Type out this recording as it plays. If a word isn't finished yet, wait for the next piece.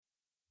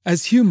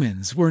As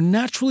humans, we're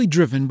naturally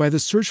driven by the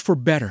search for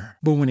better.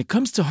 But when it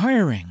comes to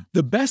hiring,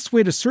 the best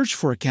way to search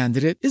for a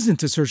candidate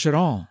isn't to search at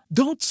all.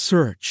 Don't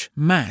search,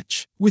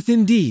 match with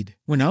Indeed.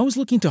 When I was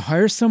looking to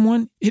hire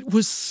someone, it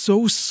was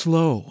so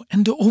slow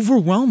and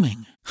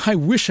overwhelming. I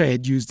wish I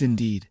had used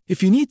Indeed.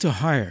 If you need to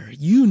hire,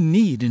 you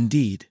need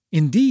Indeed.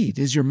 Indeed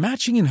is your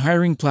matching and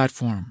hiring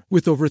platform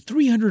with over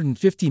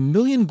 350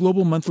 million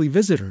global monthly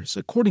visitors,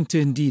 according to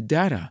Indeed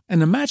data,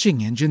 and a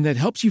matching engine that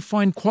helps you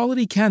find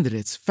quality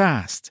candidates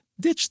fast.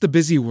 Ditch the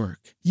busy work.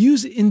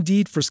 Use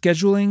Indeed for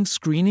scheduling,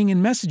 screening,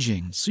 and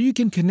messaging so you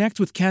can connect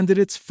with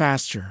candidates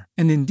faster.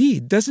 And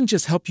Indeed doesn't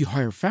just help you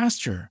hire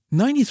faster.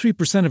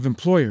 93% of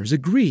employers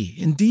agree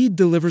Indeed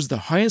delivers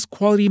the highest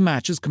quality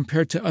matches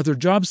compared to other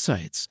job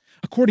sites,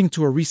 according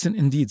to a recent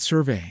Indeed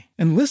survey.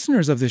 And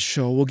listeners of this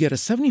show will get a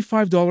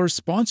 $75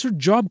 sponsored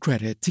job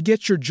credit to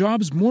get your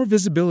jobs more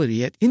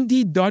visibility at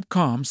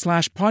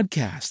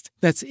Indeed.com/podcast.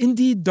 That's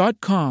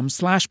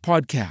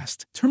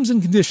Indeed.com/podcast. Terms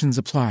and conditions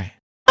apply.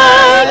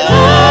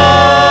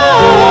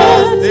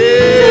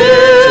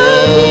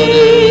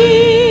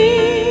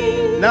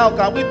 Now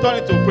can we turn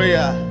it to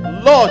prayer?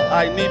 Lord,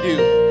 I need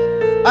you.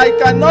 I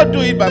cannot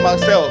do it by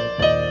myself.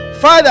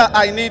 Father,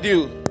 I need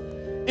you.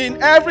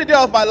 In every day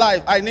of my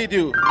life, I need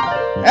you.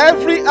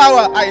 Every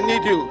hour, I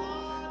need you.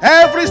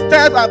 Every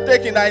step I'm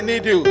taking, I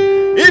need you.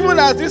 Even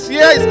as this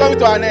year is coming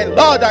to an end,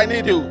 Lord, I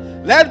need you.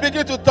 Let's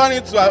begin to turn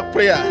it to a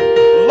prayer.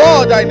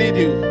 Lord, I need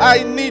you.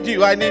 I need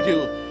you. I need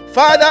you.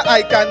 Father,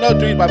 I cannot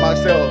do it by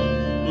myself.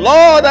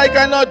 Lord, I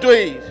cannot do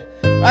it.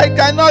 I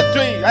cannot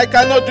do it. I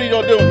cannot do it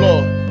alone,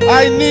 Lord.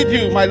 I need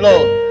you, my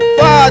Lord.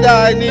 Father,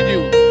 I need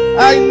you.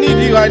 I need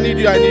you. I need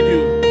you. I need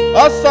you.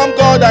 Awesome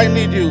God, I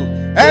need you.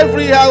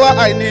 Every hour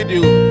I need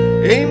you.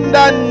 In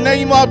the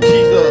name of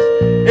Jesus.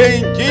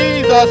 In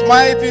Jesus'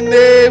 mighty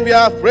name we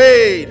have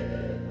prayed.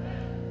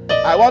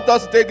 I want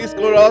us to take this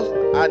chorus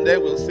and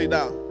then we'll sit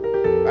down.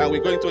 And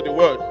we're going to the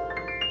word.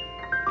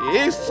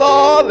 It's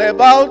all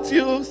about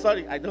you.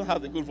 Sorry, I don't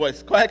have the good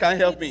voice. Choir can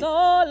help me. It's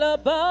all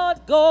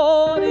about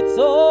God. It's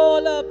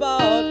all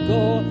about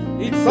God.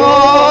 It's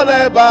all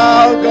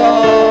about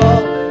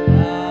God.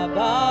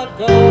 About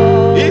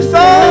God. It's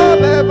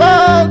all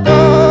about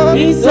God.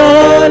 It's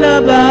all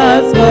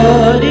about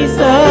God. It's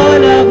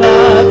all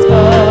about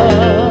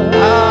God.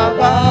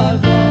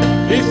 About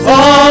God. It's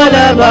all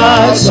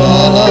about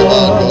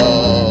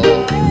God.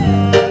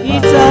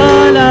 It's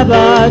all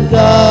about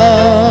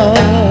God.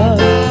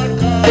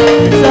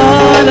 It's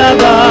all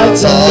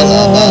about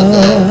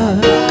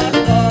God.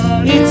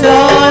 It's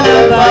all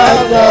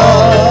about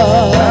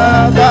God.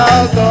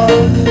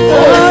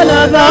 All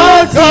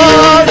about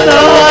God. All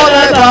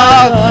about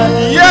God.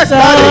 Yes,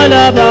 all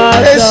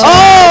about it's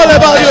all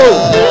about you.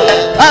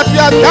 As you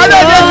have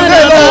gathered here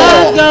today,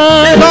 Lord,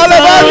 it's all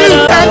about you.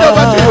 Hand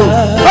over to you.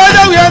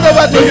 Father, we hand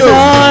over to you.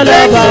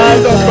 Thank you,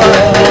 Jesus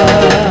Christ.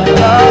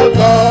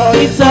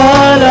 It's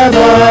all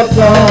about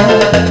God.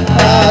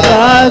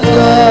 About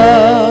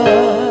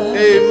God.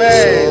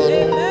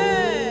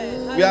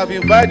 Amen. We have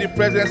invited the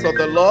presence of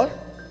the Lord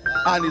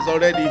and is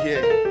already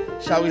here.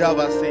 Shall we have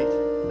a seat?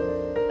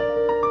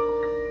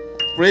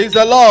 Praise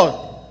the Lord.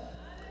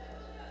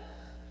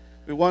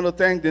 We want to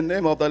thank the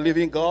name of the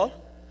living God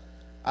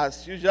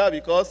as usual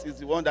because he's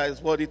the one that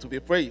is worthy to be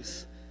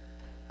praised.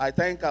 I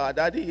thank our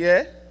daddy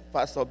here,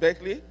 Pastor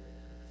Beckley,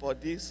 for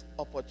this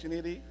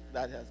opportunity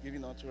that he has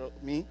given unto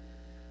me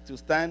to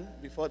stand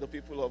before the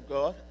people of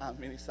God and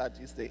minister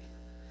this day.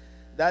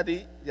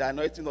 Daddy, the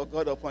anointing of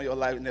God upon your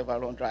life will never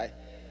run dry.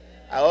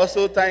 I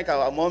also thank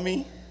our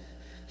mommy.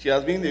 She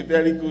has been a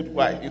very good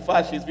wife. In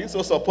fact, she's been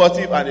so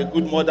supportive and a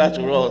good mother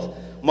to us.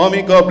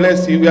 Mommy, God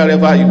bless you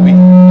wherever you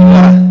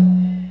are.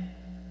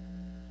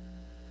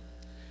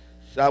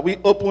 Shall we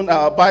open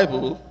our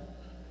Bible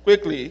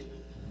quickly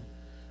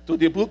to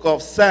the book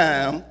of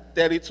Psalm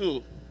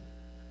 32.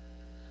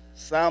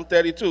 Psalm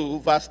 32,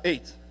 verse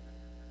 8.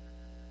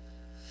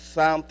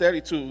 Psalm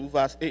 32,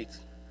 verse 8.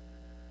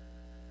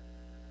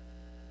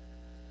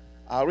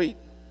 I'll read.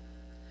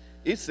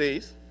 It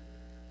says,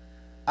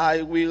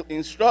 I will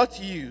instruct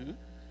you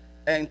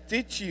and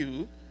teach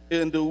you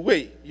in the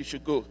way you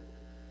should go.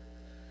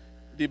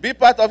 The B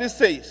part of it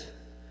says,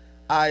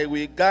 I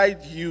will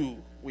guide you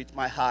with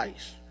my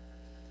eyes.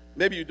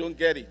 Maybe you don't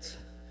get it.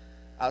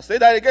 I'll say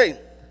that again.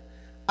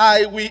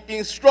 I will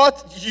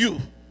instruct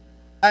you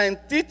and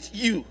teach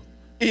you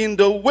in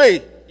the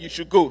way you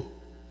should go.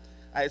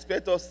 I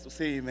expect us to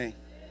say amen.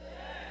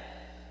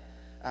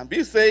 And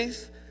B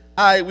says,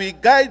 I will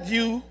guide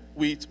you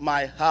with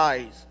my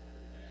eyes.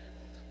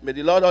 May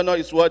the Lord honor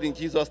his word in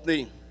Jesus'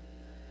 name.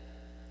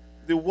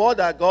 The word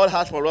that God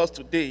has for us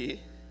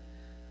today,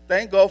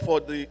 thank God for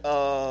the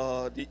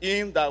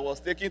hymn that was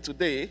taken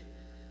today.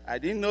 I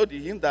didn't know the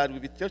hymn that will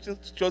be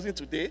chosen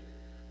today,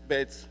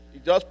 but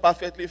it just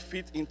perfectly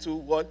fit into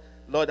what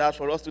Lord has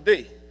for us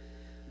today.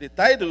 The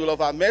title of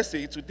our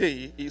message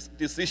today is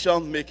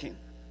Decision Making.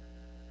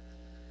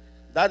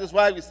 That is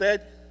why we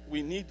said,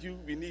 we need you,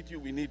 we need you,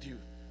 we need you.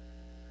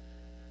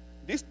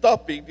 This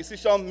topic,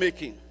 decision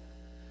making,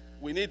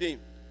 we need him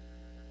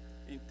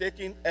in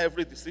taking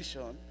every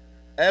decision,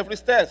 every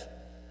step.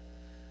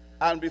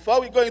 And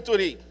before we go into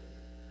it,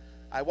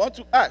 I want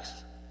to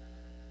ask,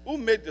 who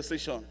made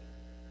decision?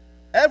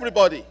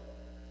 Everybody.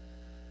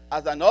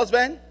 As an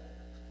husband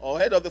or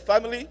head of the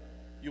family,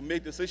 you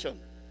make decision.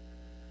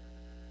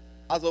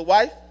 As a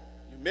wife,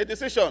 you made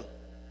decision.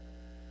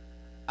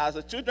 As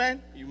a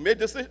children, you made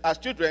decision. As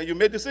children, you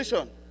made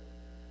decision.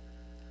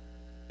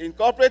 In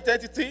corporate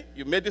entity,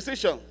 you made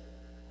decision.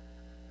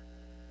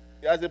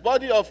 As the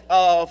body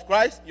of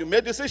Christ, you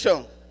made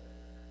decision.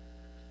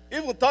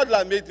 Even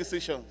toddler made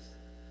decisions.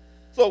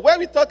 So when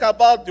we talk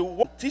about the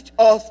word, teach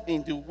us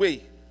in the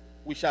way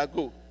we shall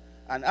go,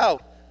 and how,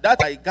 that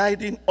by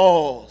guiding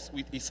us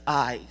with his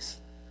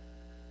eyes.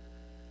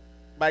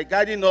 By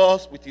guiding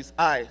us with his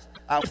eyes.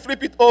 And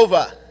flip it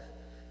over.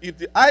 If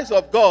the eyes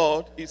of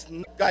God is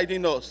not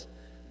guiding us,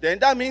 then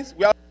that means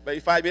we are. But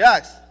if I be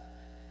asked,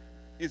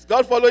 is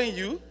God following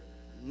you?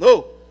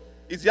 No.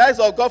 Is the eyes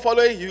of God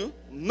following you?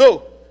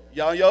 No.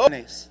 You are on your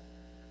own.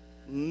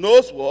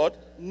 Knows what?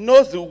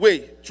 Knows the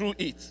way through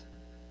it.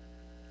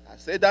 I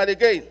say that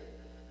again.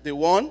 The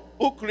one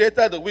who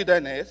created the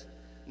wilderness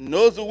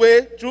knows the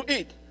way through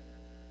it.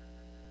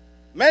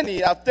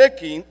 Many have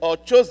taken or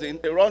chosen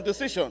a wrong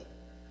decision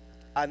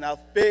and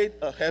have paid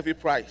a heavy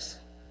price.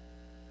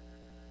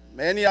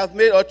 Many have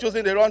made or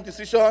chosen the wrong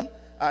decision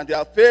and they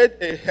have paid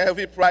a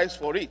heavy price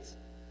for it.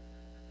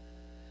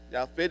 They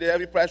have paid a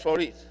heavy price for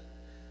it.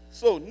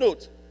 So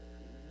note,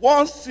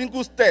 one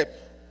single step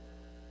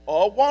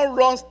or one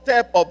wrong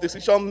step of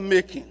decision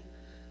making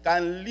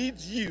can lead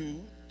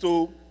you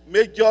to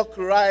major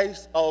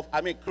crash of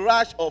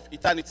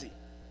eternity.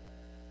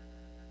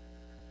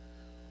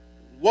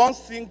 One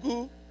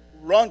single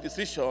wrong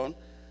decision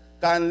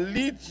can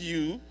lead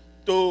you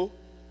to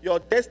your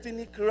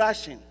destiny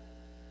crashing.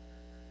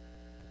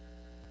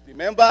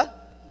 Remember,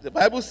 the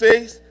Bible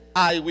says,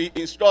 I will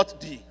instruct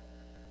thee.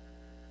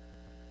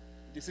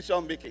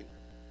 Decision making.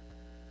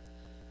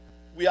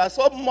 We are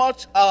so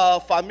much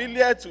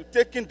familiar to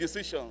taking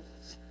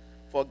decisions,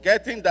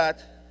 forgetting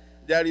that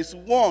there is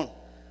one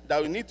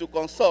that we need to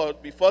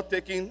consult before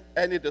taking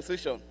any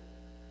decision.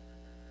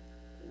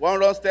 One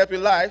wrong step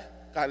in life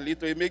can lead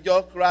to a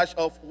major crash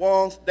of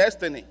one's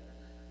destiny.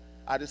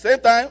 At the same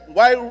time,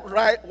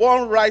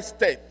 one right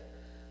step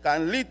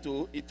can lead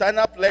to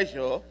eternal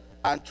pleasure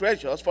and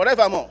treasures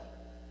forevermore.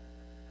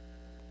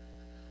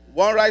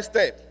 One right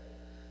step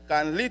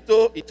can lead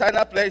to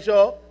eternal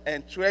pleasure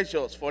and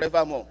treasures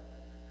forevermore.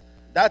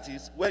 That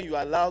is when you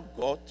allow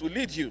God to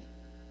lead you.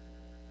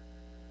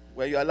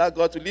 When you allow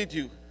God to lead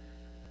you.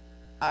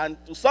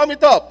 And to sum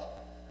it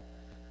up,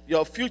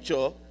 your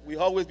future will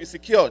always be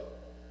secured.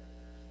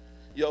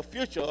 Your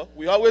future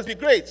will always be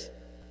great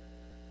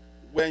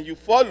when you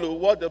follow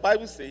what the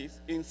Bible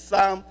says in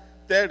Psalm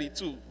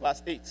 32,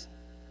 verse 8.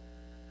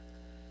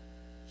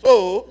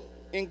 So,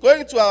 in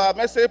going to our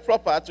message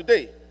proper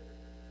today,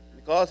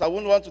 because I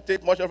wouldn't want to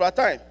take much of our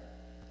time,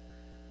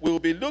 we will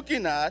be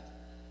looking at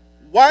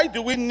why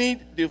do we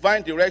need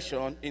divine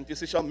direction in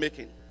decision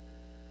making?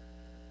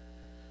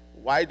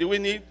 Why do we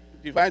need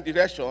divine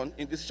direction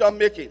in decision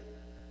making?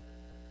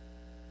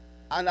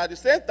 And at the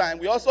same time,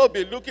 we also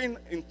be looking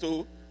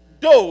into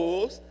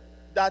those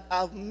that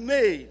have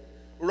made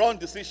wrong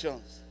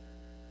decisions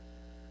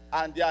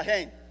and their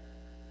hand,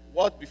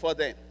 what before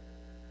them?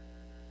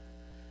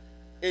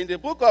 In the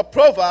book of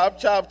Proverbs,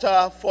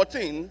 chapter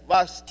 14,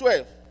 verse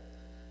 12,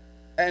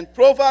 and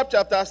Proverbs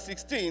chapter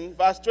 16,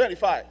 verse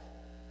 25,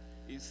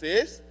 it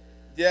says,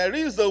 there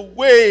is a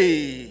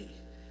way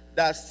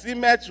that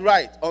seemeth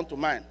right unto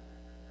man,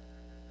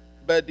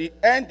 but the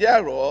end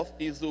thereof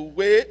is the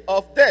way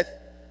of death.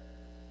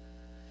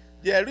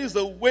 There is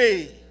a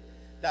way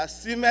that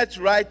seemeth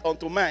right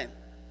unto man,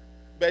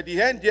 but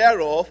the end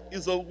thereof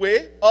is a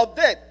way of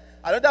death.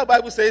 Another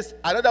Bible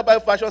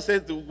version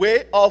says the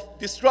way of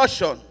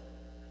destruction.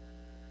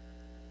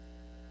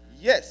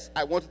 Yes,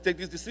 I want to take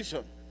this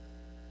decision.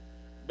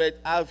 But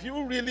have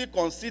you really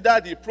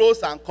considered the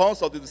pros and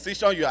cons of the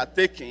decision you are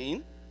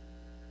taking?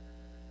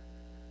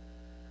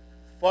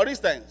 For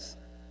instance,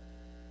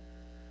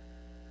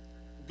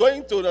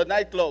 going to the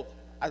nightclub,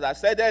 as I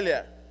said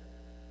earlier,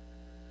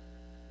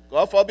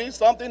 God forbid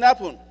something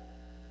happen.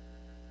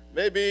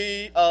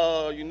 Maybe,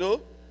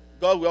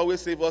 God will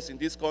always save us in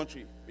this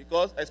country.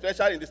 Because,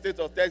 especially in the state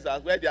of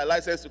Texas, where they are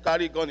licensed to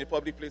carry gun in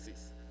public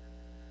places.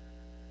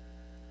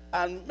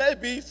 And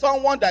maybe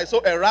someone that is so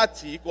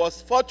erratic was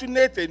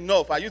fortunate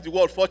enough, I use the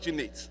word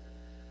fortunate,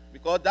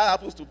 because that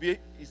happens to be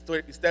his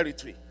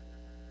territory,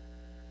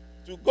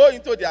 to go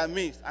into their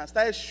midst and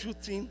start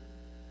shooting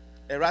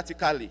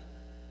erratically.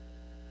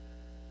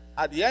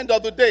 At the end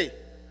of the day,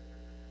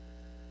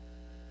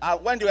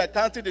 when they were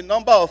counting the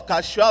number of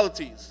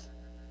casualties,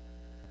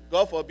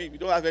 God forbid, we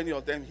don't have any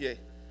of them here,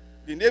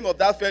 the name of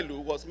that fellow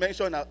was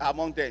mentioned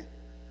among them.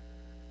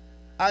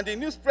 And the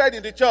news spread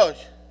in the church.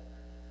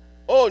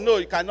 Oh, no,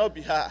 it cannot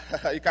be her.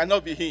 It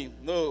cannot be him.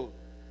 No.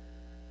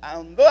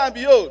 And lo and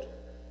behold,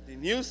 the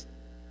news,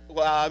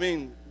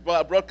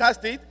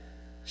 broadcast it,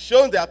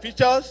 shown their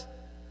pictures,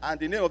 and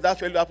the name of that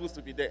fellow happens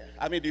to be there.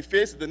 The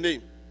face, the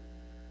name.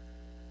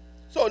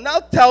 So now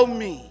tell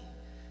me,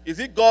 is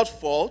it God's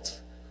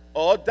fault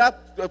or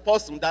that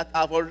person that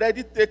have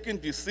already taken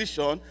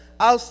decision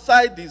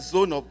outside the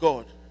zone of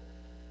God?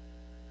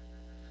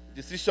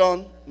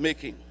 Decision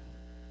making.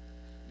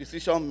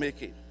 Decision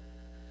making.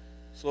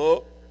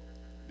 So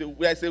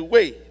there's a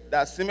way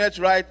that seemeth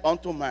right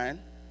unto man,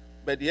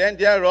 but the end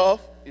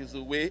thereof is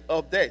the way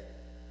of death.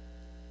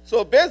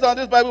 So based on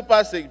this Bible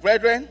passage,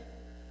 brethren,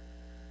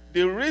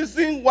 the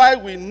reason why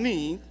we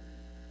need,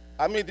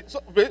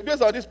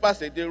 based on this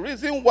passage, the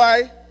reason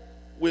why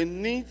we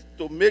need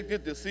to make this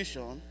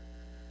decision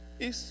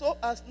is so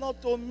as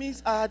not to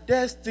miss our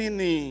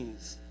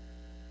destinies.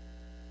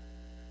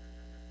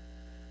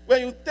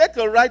 When you take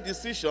a right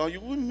decision,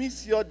 you will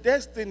miss your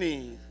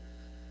destiny.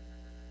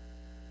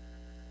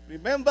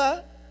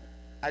 Remember,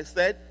 I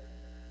said,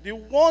 the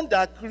one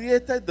that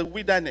created the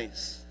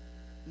wilderness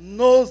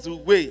knows the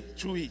way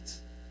through it.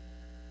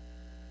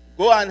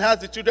 Go and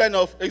ask the children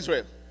of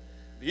Israel,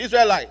 the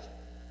Israelites.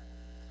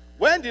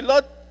 When the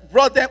Lord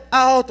brought them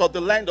out of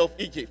the land of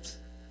Egypt,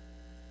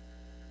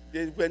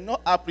 they were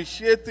not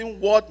appreciating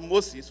what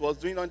Moses was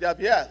doing on their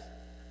behalf.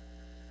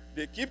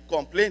 They keep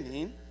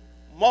complaining,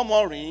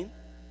 murmuring,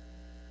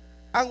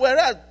 and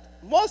whereas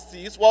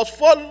Moses was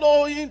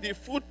following the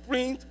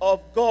footprint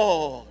of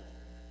God.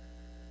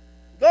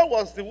 God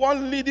was the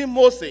one leading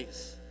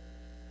Moses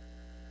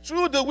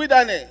through the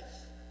wilderness.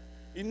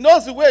 He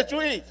knows the way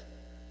through it.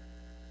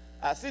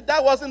 As if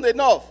that wasn't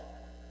enough,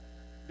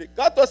 they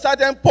got to a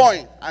certain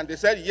point and they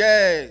said,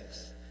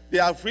 yes, they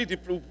have reached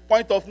the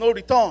point of no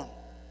return.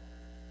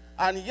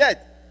 And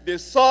yet, they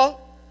saw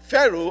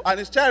Pharaoh and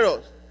his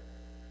chariots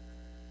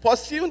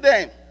pursuing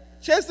them,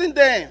 chasing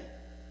them.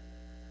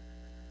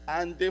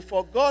 And they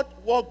forgot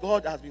what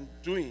God has been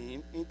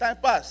doing in time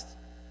past.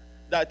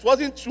 That it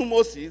wasn't through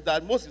Moses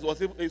that Moses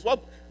was able, it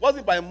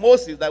wasn't by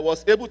Moses that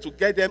was able to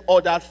get them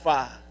all that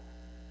far.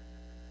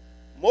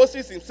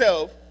 Moses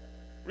himself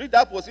reached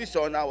that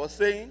position and was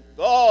saying,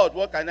 God,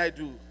 what can I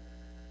do?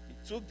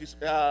 He took this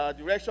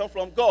direction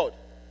from God.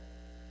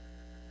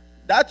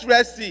 That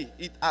Red Sea,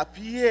 it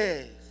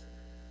appears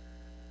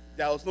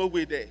there was no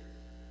way there.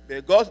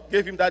 But God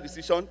gave him that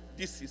decision.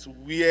 This is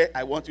where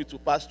I want you to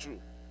pass through.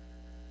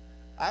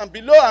 And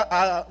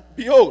below,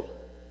 behold,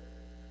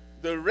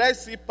 the Red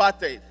Sea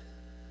parted,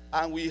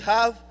 and we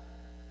have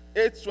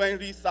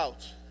 820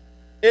 south,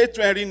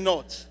 820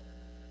 north,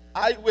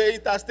 highway,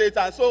 interstate,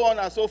 and so on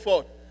and so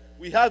forth.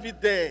 We have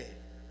it there.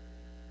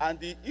 And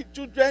the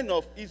children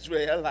of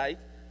Israelite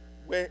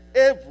were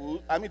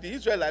able, the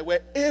Israelites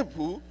were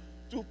able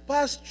to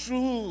pass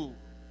through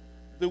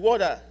the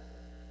water.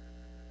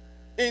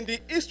 In the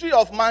history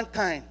of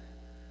mankind,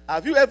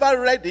 have you ever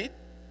read it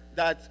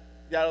that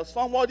there is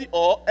somebody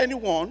or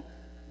anyone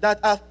that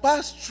have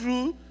passed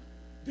through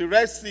the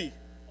Red Sea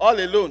all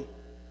alone?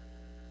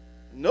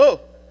 No.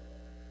 It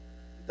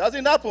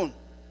doesn't happen.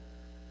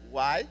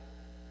 Why?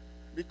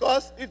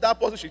 Because if that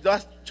person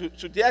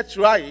should dare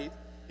try it,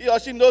 he or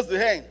she knows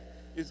the end.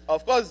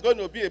 Of course, it's going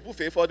to be a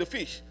buffet for the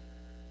fish.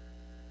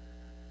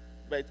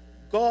 But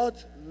God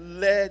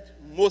led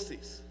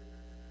Moses.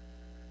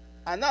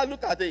 And now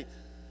look at it.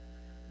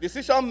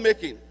 Decision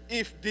making.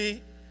 If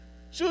the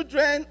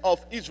children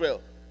of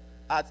Israel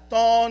had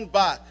turned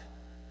back,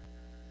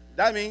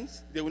 that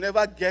means they will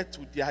never get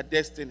to their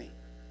destiny.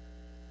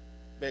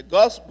 But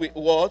God's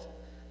word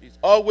is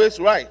always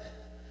right.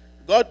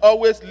 God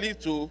always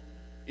leads to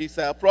his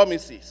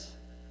promises.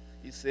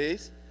 He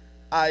says,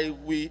 I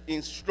will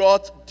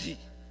instruct thee.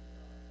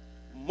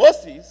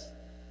 Moses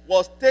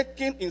was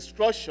taking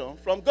instruction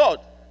from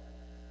God.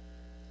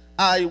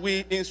 I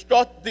will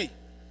instruct thee.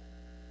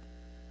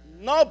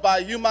 Not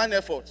by human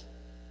effort.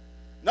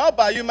 Not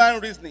by human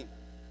reasoning.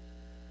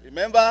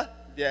 Remember,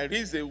 there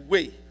is a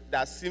way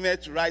that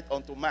seemeth right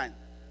unto man,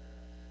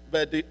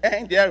 but the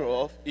end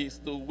thereof is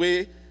the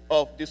way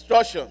of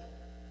destruction.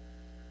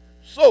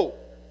 So,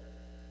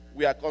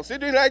 we are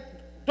considering like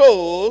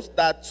those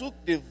that took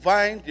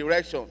divine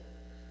direction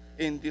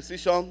in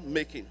decision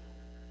making.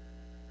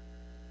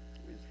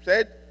 We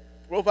said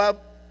Proverbs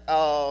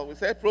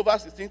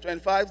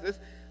 16:25 says,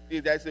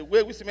 there is a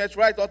way which seemeth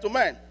right unto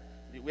man.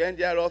 The end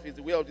thereof is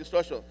the way of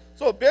destruction.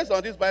 So based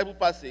on this Bible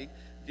passage,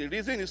 the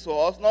reason is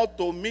for us not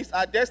to miss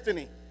our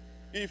destiny.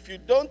 If you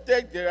don't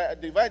take the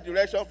divine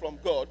direction from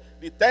God,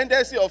 the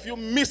tendency of you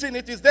missing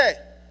it is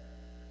there.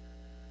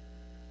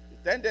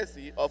 The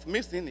tendency of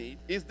missing it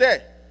is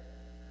there.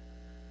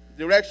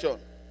 Direction.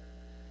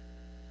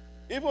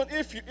 Even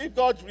if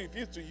God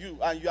reveals to you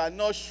and you are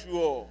not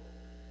sure,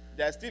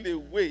 there's still a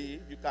way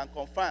you can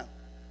confirm.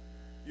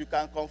 You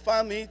can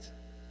confirm it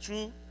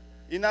through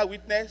inner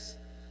witness,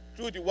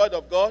 through the word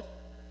of God,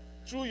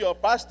 through your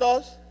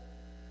pastors,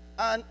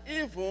 and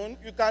even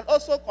you can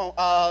also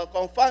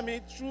confirm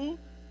it through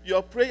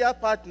your prayer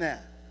partner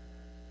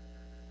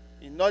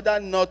in order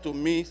not to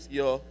miss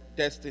your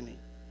destiny.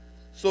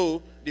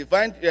 So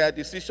divine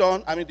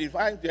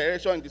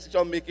direction in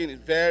decision making is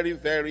very,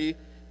 very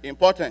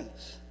important.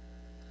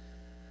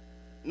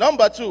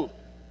 Number 2,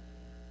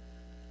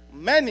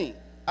 many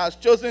has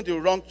chosen the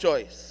wrong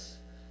choice.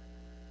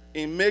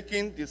 in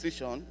making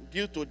decisions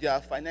due to their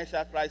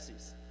financial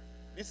crisis.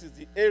 This is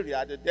the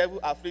area the devil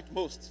afflicts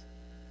most.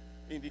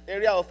 In the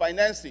area of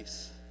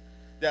finances,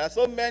 there are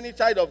so many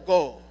child of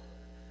God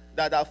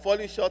that are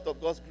falling short of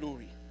God's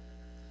glory.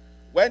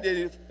 When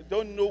they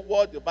don't know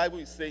what the Bible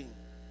is saying,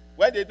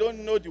 when they don't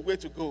know the way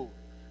to go,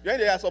 when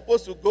they are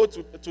supposed to go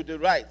to the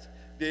right,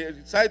 they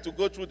decide to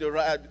go through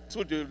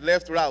the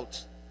left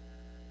route.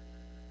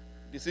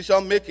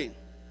 Decision making.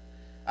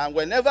 And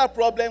whenever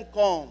problem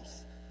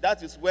comes,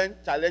 that is when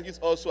challenges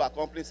also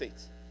accompany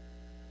it.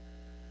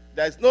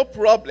 There is no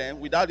problem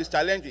without these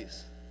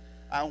challenges.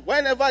 And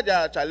whenever there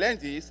are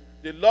challenges,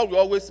 the Lord will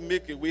always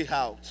make a way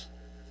out.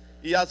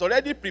 He has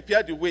already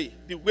prepared the way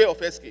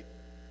of escape.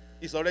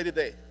 It's already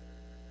there.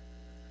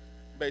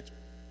 But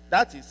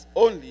that is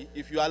only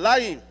if you allow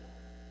him.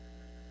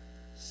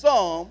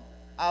 Some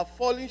are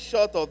falling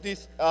short of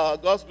this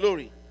God's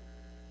glory.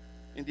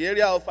 In the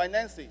area of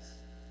finances,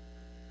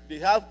 they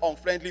have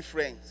unfriendly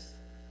friends.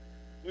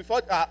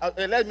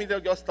 Let me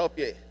just stop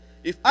here.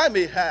 If I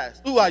may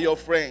ask, who are your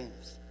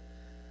friends?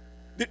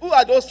 Who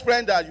are those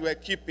friends that you are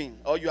keeping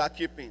or you are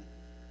keeping?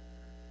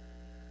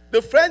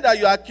 The friends that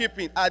you are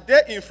keeping, are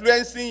they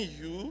influencing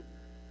you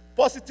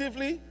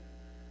positively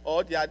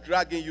or they are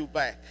dragging you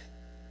back?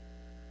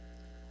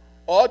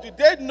 Or do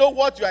they know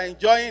what you are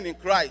enjoying in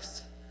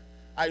Christ?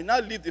 And you now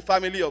leave the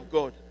family of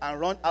God and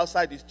run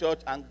outside this church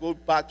and go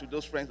back to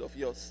those friends of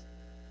yours.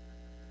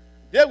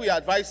 They will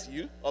advise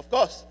you, of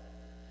course,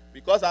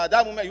 because at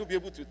that moment you'll be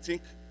able to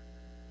think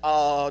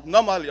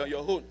normally on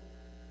your own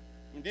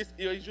in this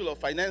issue of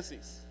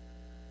finances.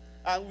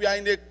 And we are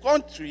in a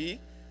country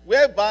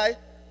whereby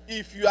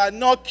if you are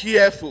not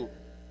careful,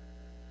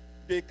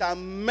 they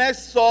can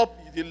mess up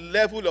the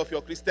level of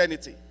your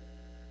Christianity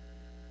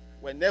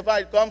whenever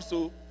it comes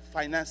to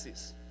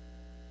finances.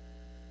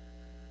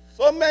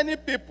 So many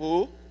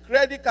people,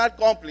 credit card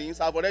companies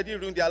have already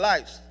ruined their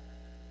lives.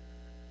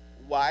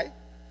 Why?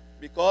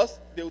 Because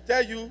they will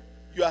tell you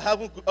you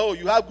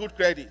have good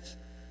credit.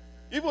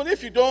 Even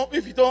if you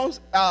don't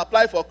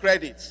apply for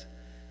credit,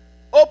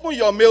 open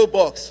your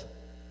mailbox.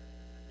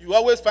 You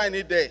always find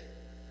it there.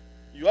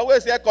 You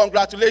always hear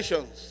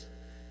congratulations.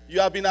 You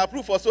have been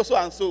approved for so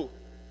and so.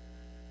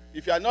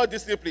 If you are not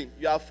disciplined,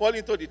 you are falling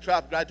into the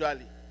trap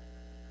gradually.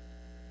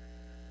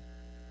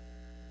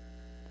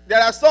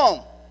 There are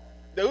some.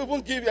 They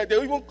will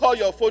even call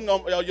your phone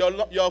number,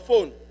 your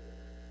phone.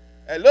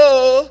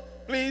 Hello,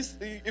 please.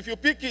 If you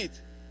pick it,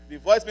 the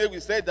voicemail will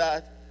say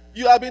that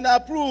you have been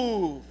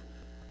approved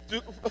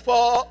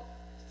for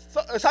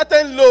a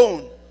certain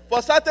loan,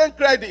 for certain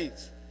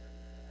credit.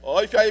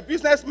 Or if you are a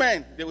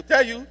businessman, they will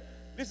tell you,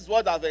 this is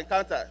what I've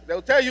encountered. They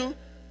will tell you,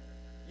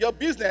 your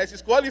business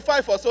is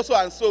qualified for so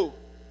and so.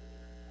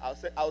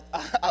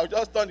 I'll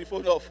just turn the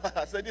phone off.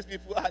 I say these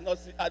people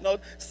are not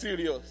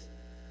serious.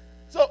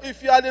 So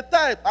if you are the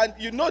type, and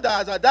you know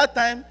that at that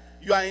time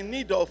you are in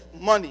need of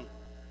money,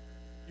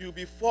 you'll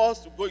be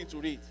forced to go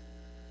into it.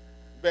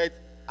 But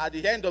at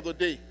the end of the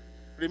day,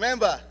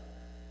 remember,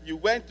 you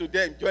went to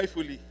them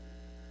joyfully.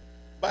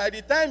 By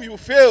the time you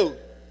fail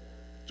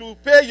to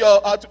pay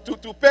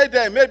to pay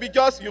them, maybe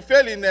just you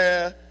fail in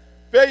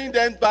paying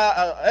them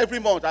every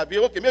month. I'll be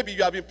okay. Maybe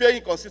you have been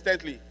paying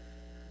consistently.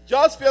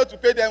 Just fail to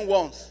pay them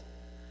once.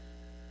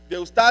 They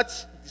will start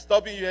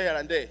disturbing you here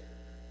and there.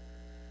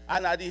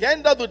 And at the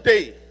end of the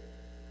day,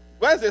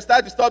 once they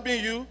start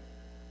disturbing you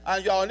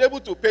and you are unable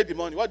to pay the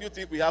money, what do you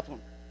think will happen?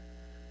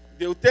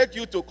 They will take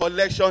you to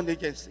collection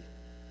agency.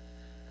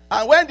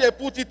 And when they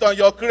put it on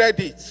your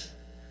credit,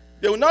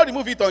 they will not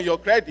remove it on your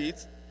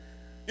credit.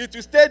 It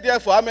will stay there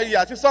for how many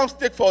years? Some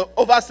stay for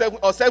over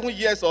 7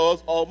 years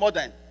or more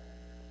than.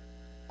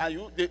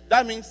 And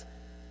that means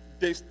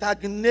they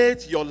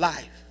stagnate your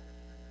life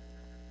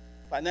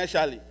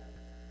financially.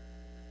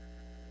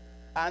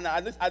 And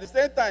at the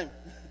same time,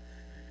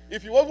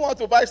 if you want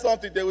to buy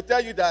something, they will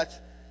tell you that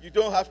you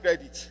don't have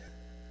credit.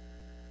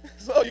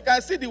 So you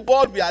can see the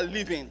world we are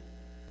living.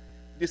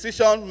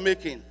 Decision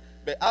making.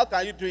 But how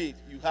can you do it?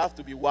 You have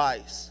to be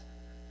wise.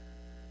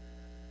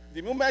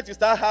 The moment you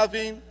start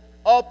having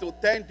up to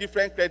 10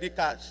 different credit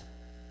cards,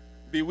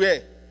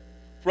 beware.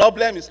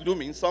 Problem is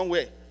looming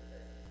somewhere.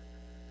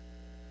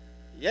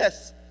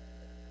 Yes.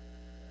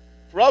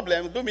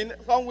 Problem looming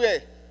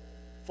somewhere.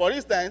 For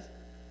instance,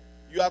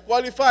 you are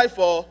qualified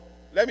for,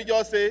 let me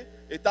just say,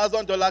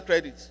 $1,000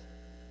 credit.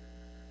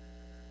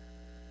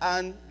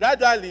 And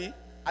gradually,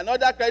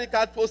 another credit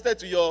card posted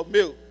to your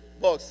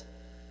mailbox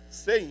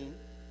saying,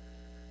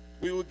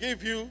 we will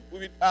give you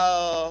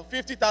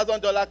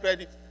 $50,000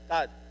 credit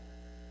card.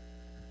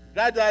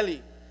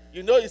 Gradually,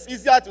 it's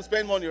easier to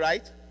spend money,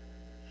 right?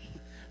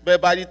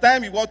 But by the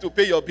time you want to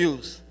pay your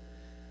bills,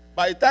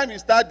 by the time you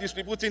start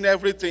distributing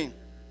everything,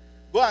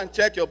 go and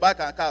check your bank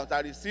account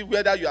and see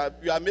whether you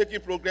are making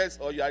progress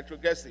or you are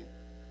regressing.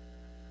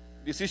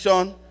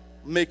 Decision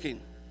making.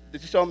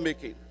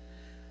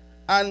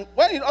 And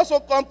when it also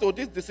comes to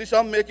this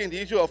decision making, the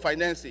issue of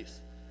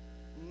finances,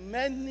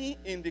 many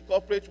in the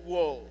corporate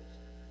world,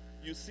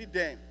 you see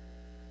them,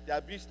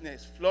 their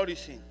business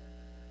flourishing.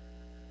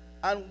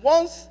 And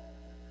once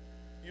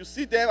you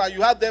see them and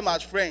you have them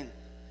as friends,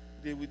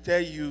 they will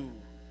tell you,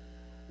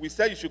 we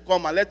said you should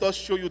come and let us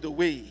show you the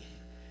way.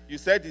 You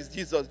said it's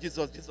Jesus,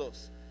 Jesus,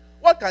 Jesus.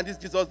 What can this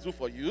Jesus do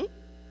for you?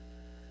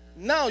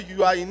 Now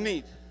you are in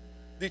need.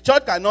 The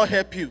church cannot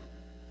help you.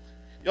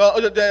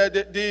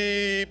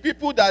 The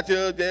people that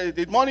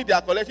the money they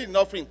are collecting in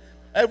offering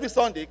every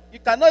Sunday,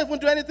 it cannot even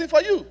do anything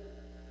for you.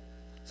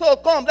 So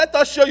come, let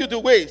us show you the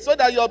way so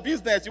that your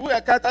business, you will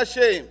encounter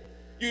shame.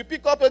 You will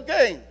pick up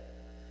again.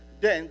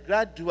 Then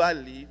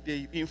gradually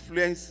they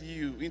influence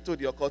you into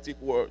the occultic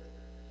world.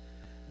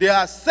 They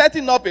are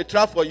setting up a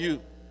trap for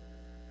you.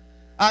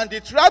 And the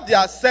trap they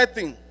are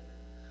setting,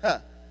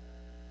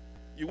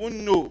 you won't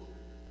know.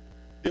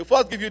 They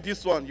first give you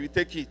this one, you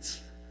take it.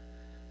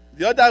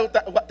 The other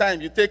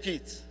time, you take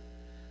it.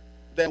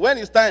 Then when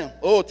it's time,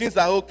 oh, things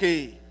are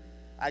okay.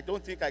 I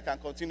don't think I can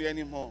continue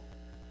anymore.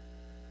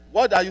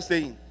 What are you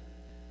saying?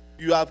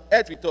 You have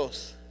ate with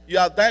us. You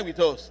have dined with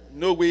us.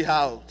 No way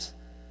out.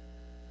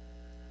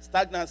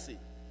 Stagnancy.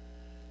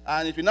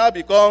 And if you now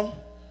become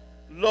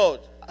Lord,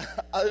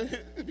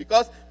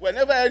 because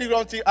whenever any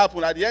wrong thing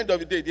happens, at the end of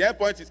the day, the end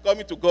point is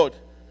coming to God.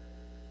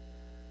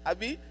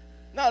 Abi?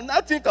 Now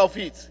think of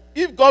it.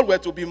 If God were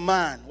to be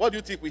man, what do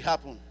you think will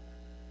happen?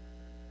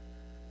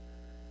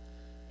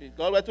 If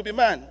God were to be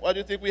man, what do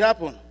you think will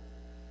happen?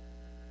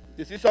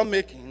 Decision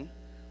making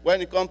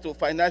when it comes to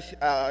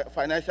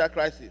financial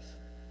crisis.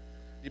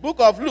 The book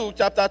of Luke,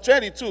 chapter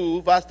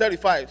 22, verse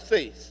 35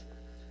 says,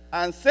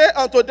 and say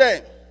unto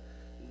them,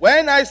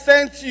 when I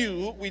sent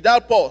you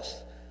without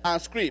purse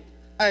and scrip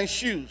and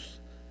shoes,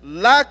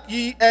 lack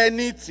ye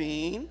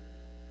anything?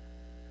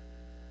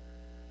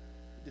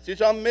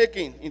 Decision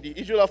making in the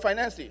issue of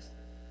finances.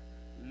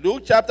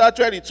 Luke chapter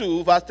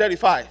 22, verse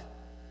 35.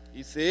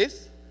 It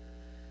says,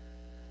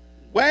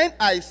 when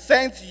I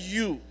sent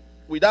you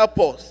without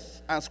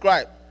purse and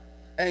scribe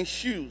and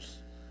shoes,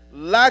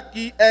 lack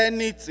ye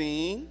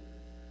anything?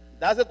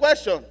 That's a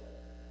question.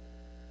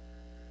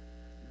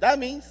 That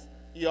means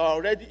he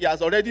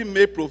has already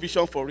made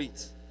provision for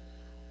it.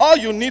 All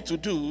you need to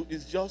do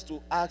is just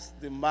to ask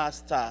the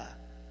master.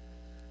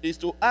 Is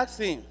to ask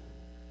him.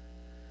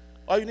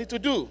 All you need to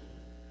do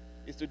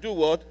is to do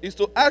what? Is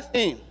to ask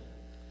him.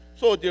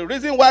 So the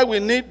reason why we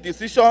need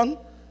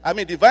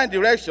divine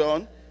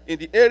direction in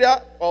the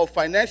area of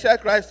financial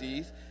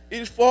crisis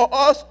is for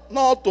us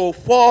not to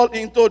fall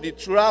into the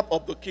trap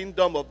of the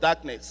kingdom of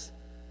darkness.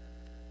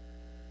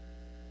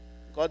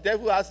 Because the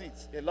devil has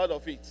it, a lot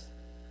of it.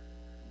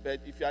 But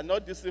if you are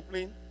not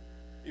disciplined,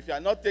 if you are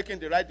not taking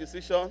the right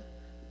decision,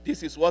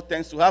 this is what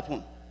tends to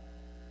happen.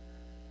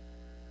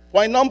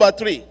 Point number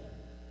 3.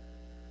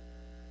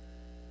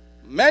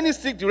 Many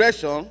seek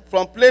direction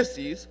from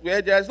places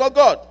where there is no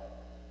God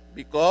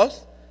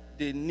because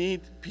they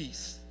need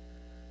peace.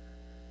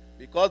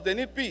 Because they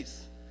need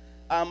peace.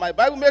 And my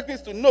Bible makes me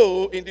to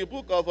know in the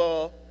book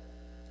of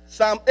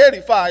Psalm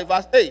 85,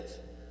 verse 8,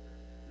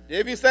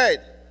 David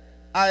said,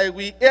 I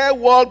will hear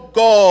what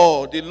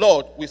God, the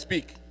Lord, will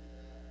speak.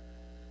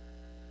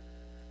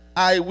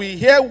 I will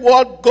hear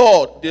what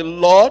God, the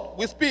Lord,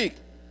 will speak.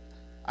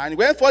 And he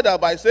went further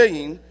by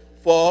saying,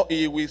 for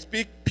he will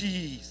speak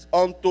peace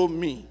unto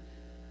me,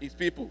 his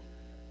people,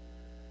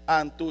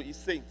 and to his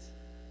saints.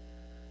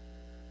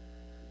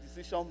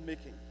 Decision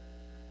making.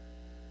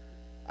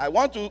 I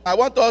want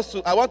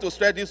to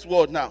spread this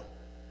word now.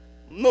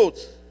 Note,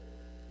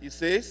 it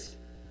says,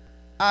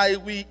 I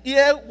will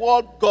hear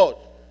what God.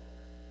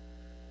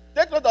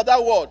 Take note of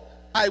that word.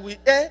 I will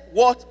hear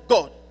what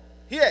God.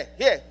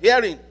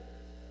 Hearing.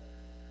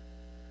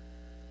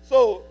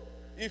 So,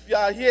 if you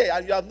are here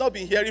and you have not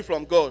been hearing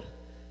from God,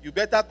 you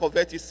better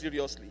convert it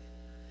seriously.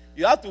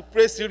 You have to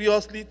pray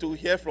seriously to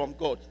hear from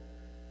God.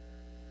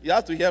 You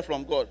have to hear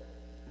from God.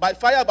 By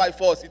fire, by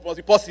force, it must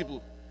be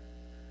possible.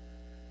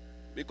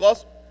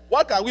 Because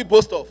what can we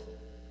boast of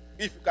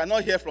if you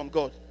cannot hear from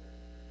God?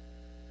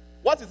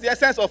 What is the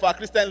essence of our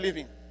Christian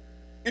living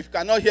if you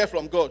cannot hear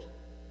from God?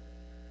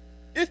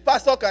 If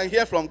pastor can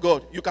hear from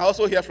God, you can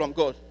also hear from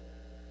God.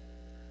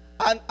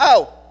 And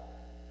how?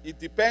 It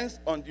depends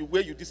on the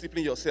way you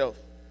discipline yourself.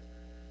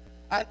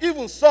 And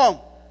even some,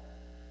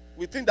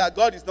 we think that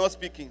God is not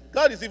speaking.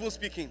 God is even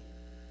speaking.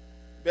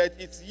 But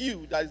it's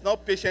you that is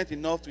not patient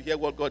enough to hear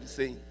what God is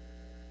saying.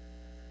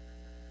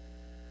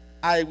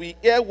 I will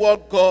hear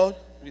what God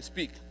will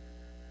speak.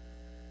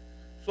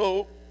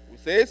 So, it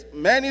says,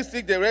 many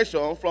seek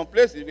direction from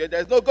places where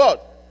there is no God.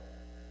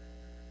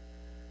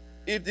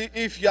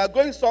 If you are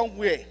going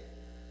somewhere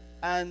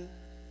and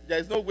there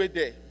is no way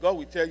there, God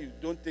will tell you,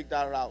 don't take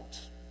that route.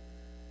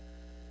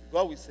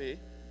 God will say,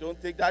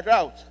 don't take that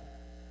route.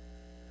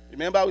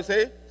 Remember we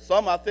say,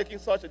 some are taking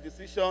such a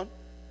decision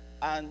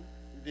and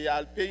they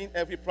are paying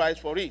every price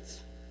for it.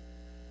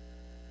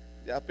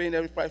 They are paying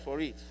every price for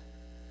it.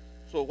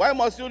 So why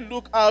must you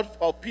look out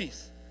for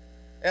peace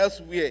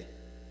elsewhere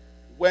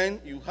when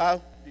you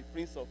have the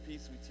Prince of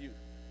Peace with you?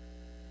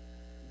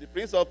 The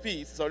Prince of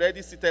Peace is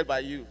already seated by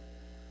you.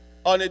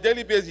 On a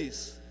daily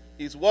basis,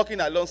 he's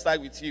walking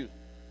alongside with you.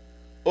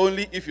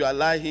 Only if you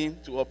allow him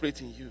to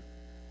operate in you.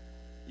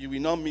 You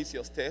will not miss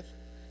your step.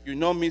 you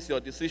not miss your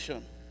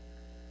decision.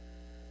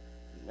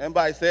 Remember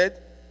I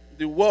said,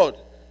 the world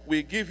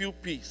will give you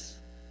peace,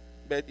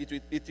 but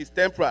it is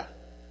temporal.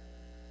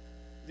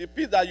 The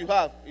peace that you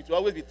have, it will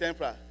always be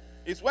temporal.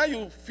 It's when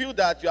you feel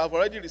that you have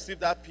already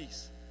received that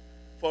peace.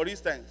 For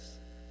instance,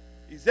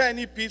 is there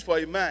any peace for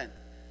a man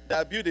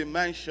that built a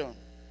mansion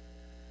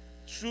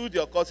through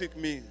the occultic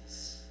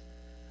means,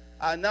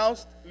 and now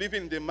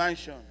living in the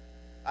mansion,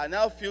 and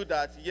now feel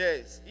that,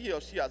 yes, he or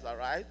she has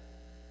arrived,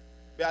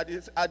 but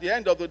at the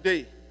end of the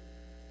day,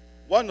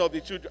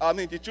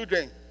 the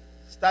children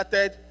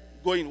started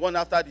going one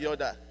after the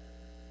other.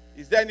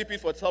 Is there any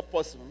peace for such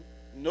person?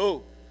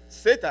 No.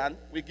 Satan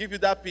will give you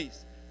that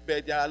peace,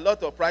 but there are a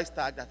lot of price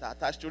tags that are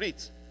attached to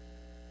it.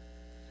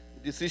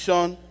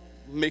 Decision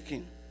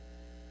making.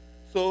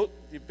 So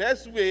the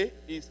best way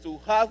is to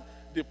have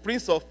the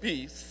Prince of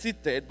Peace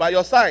seated by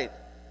your side.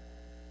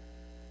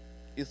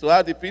 Is to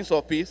have the Prince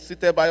of Peace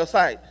seated by your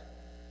side.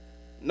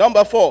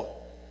 Number 4.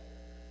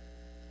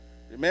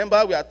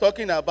 Remember, we are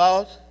talking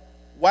about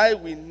why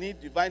we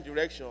need divine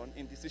direction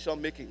in decision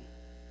making.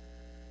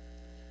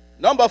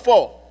 Number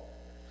 4.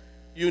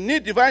 You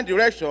need divine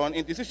direction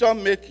in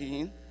decision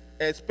making,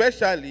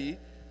 especially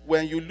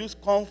when you lose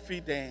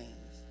confidence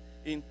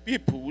in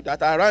people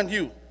that are around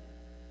you.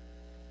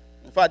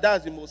 In fact,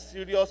 that's the most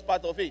serious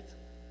part of it.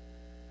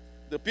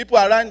 The people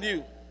around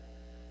you,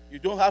 you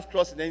don't have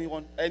trust in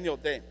any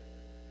of them.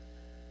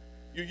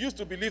 You used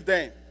to believe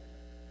them,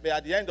 but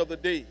at the end of the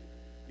day,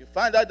 you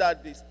find out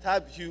that they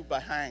stabbed you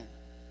behind.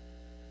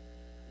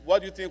 What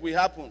do you think will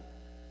happen?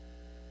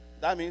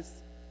 That means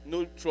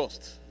no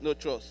trust, no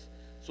trust.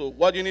 So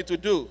what you need to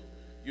do,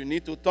 you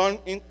need to turn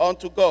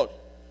unto God.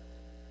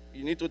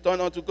 You need to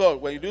turn unto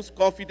God. When you lose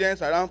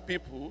confidence around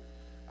people,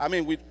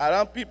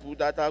 around people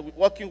that are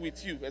working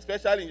with you,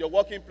 especially in your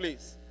working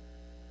place,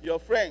 your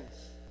friends,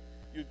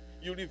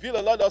 you reveal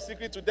a lot of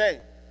secrets to them.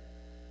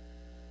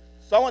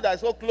 Someone that is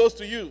so close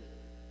to you,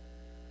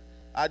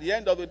 at the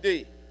end of the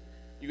day,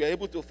 you are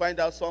able to find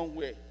out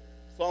somewhere,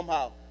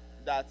 somehow,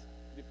 that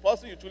the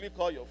person you truly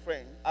call your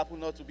friend happen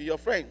not to be your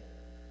friend.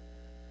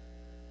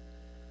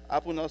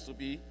 Happen not to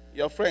be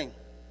your friend.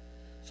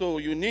 So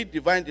you need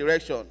divine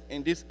direction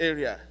in this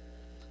area.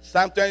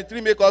 Psalm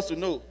 23 makes us to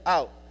know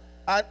how.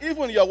 And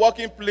even your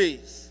working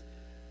place,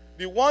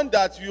 the one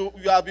that you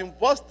have been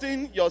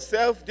busting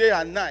yourself day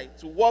and night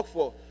to work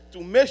for,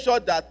 to make sure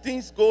that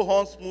things go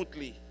on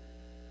smoothly,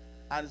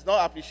 and it's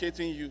not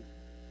appreciating you.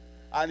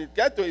 And it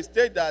gets to a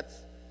state that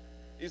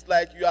it's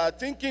like you are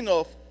thinking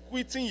of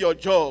quitting your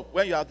job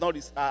when you have not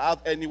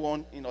have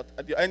anyone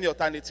any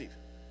alternative.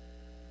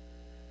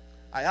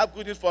 I have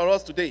good news for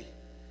us today.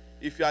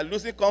 If you are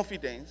losing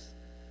confidence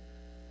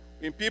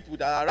in people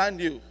that are around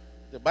you,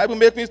 the Bible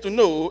makes me to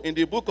know in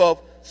the book of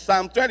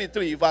Psalm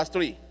 23, verse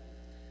 3.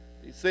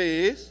 It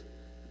says,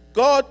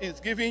 God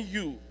is giving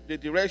you the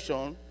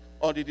direction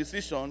on the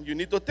decision you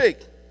need to take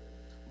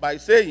by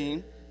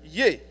saying,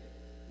 yea,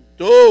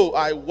 though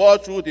I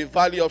walk through the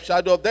valley of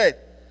shadow of death,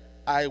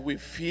 I will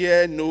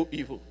fear no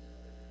evil.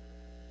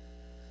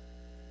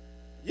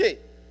 Yea,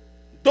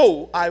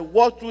 though I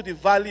walk through the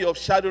valley of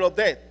shadow of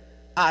death,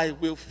 I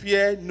will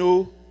fear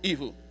no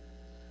evil.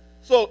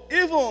 So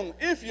even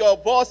if your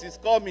boss is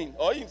coming,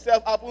 or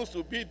himself happens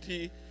to be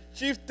the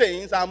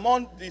chieftains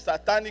among the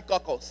satanic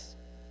caucus,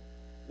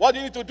 what do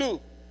you need to do?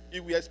 He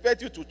will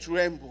expect you to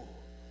tremble,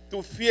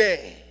 to fear.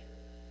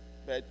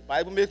 But the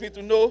Bible makes me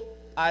to know,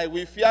 I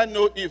will fear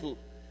no evil.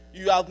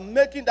 You are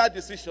making that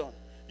decision.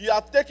 You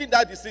have taken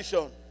that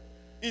decision.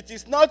 It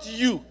is not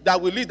you that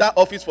will lead that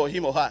office for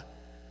him or her.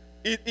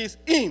 It is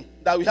him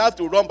that we have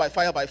to run by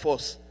fire by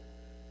force.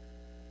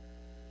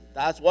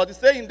 That's what it's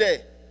saying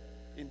there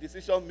in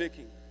decision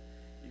making.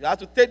 You have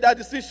to take that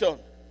decision.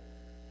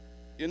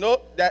 You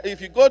know, that if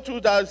you go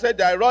through that, say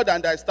thy rod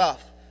and thy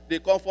staff, they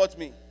comfort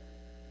me.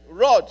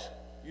 Rod,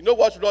 you know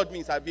what rod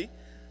means, Abi?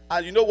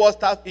 And you know what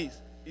staff is.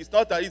 It's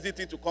not an easy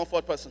thing to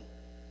comfort person.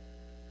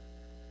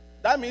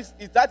 That means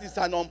that is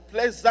an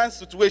unpleasant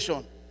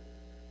situation.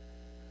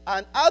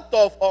 And out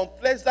of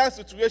unpleasant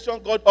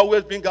situation, God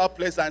always brings out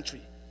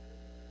pleasantry.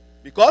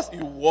 Because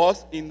he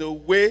was in a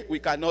way we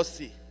cannot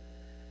see.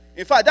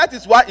 In fact, that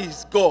is why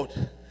he's God.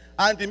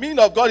 And the meaning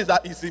of God is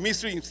that he's a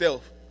mystery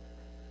himself.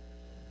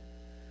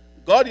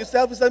 God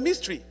himself is a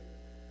mystery.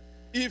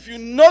 If you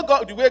know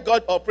God, the way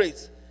God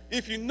operates,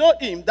 if you know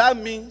him, that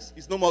means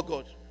he's no more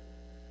God.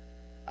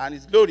 And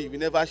his glory we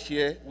never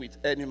share with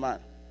any man.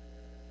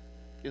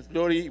 His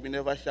glory we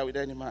never share with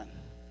any man.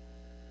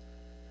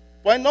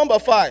 Point number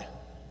 5.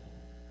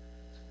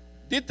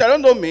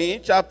 Deuteronomy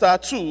chapter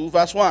 2,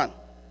 verse 1.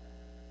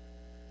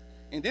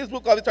 In this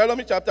book of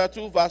Deuteronomy chapter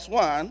 2, verse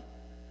 1,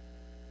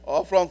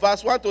 or from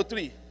verse 1 to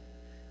 3,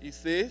 it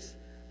says,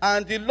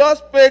 and the Lord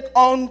spake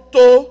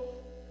unto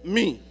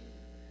me,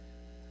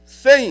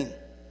 saying,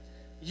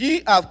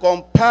 ye have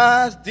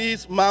compassed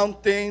this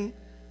mountain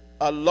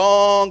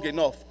long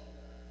enough.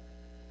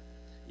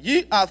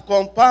 Ye have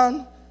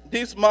compassed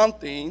this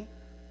mountain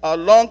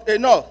long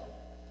enough.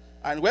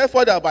 And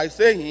wherefore by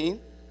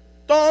saying,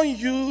 turn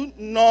you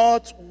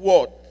not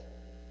what?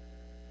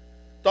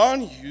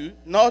 turn you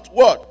not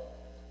what?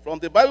 From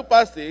the Bible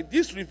passage,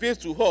 this reveals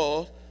to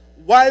us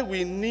why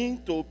we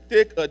need to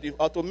make a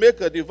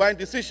divine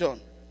decision.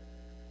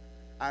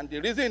 And the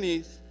reason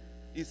is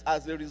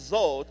as a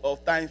result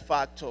of time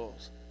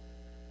factors.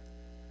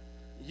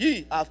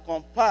 Ye have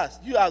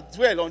compassed, you have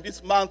dwelt on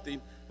this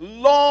mountain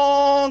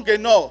long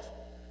enough.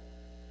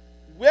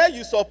 Where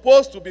you're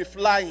supposed to be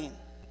flying,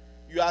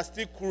 you are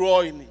still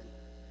crawling.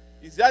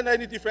 Is there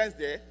any difference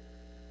there?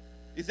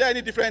 Is there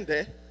any difference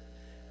there?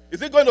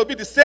 Is it going to be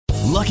the same?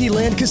 Lucky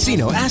Land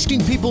Casino,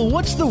 asking people,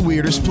 what's the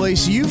weirdest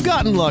place you've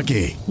gotten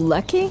lucky?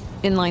 Lucky?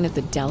 In line at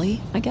the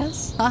deli, I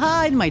guess?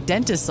 Aha, in my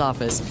dentist's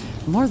office.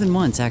 More than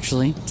once,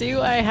 actually.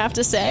 Do I have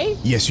to say?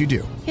 Yes, you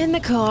do. In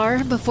the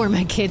car before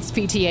my kids'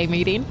 PTA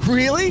meeting.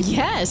 Really?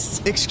 Yes.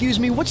 Excuse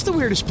me, what's the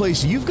weirdest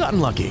place you've gotten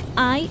lucky?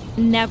 I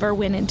never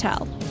win and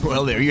tell.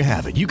 Well, there you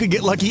have it. You can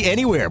get lucky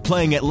anywhere,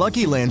 playing at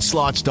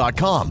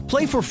LuckyLandSlots.com.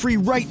 Play for free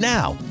right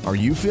now. Are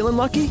you feeling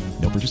lucky?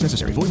 No purchase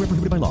necessary. Void where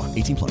prohibited by law.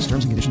 18+.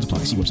 Terms and conditions apply.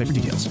 See website for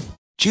details.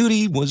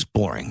 Judy was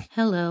boring.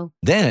 Hello.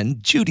 Then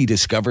Judy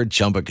discovered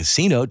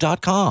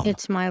ChumbaCasino.com.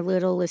 It's my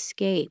little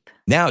escape.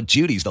 Now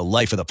Judy's the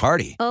life of the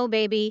party. Oh,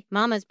 baby,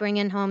 mama's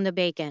bringing home the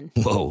bacon.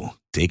 Whoa,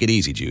 take it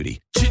easy,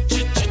 Judy.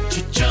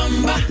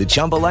 The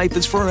Chumba life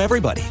is for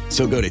everybody.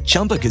 So go to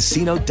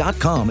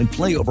ChumbaCasino.com and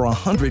play over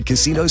 100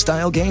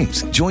 casino-style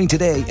games. Join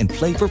today and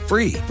play for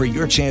free for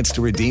your chance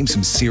to redeem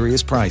some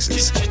serious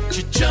prizes.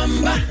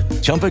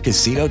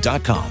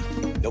 ChumbaCasino.com.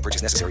 No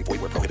purchase necessary.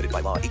 Void where prohibited by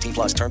law.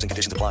 18+. Terms and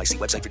conditions apply. See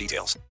website for details.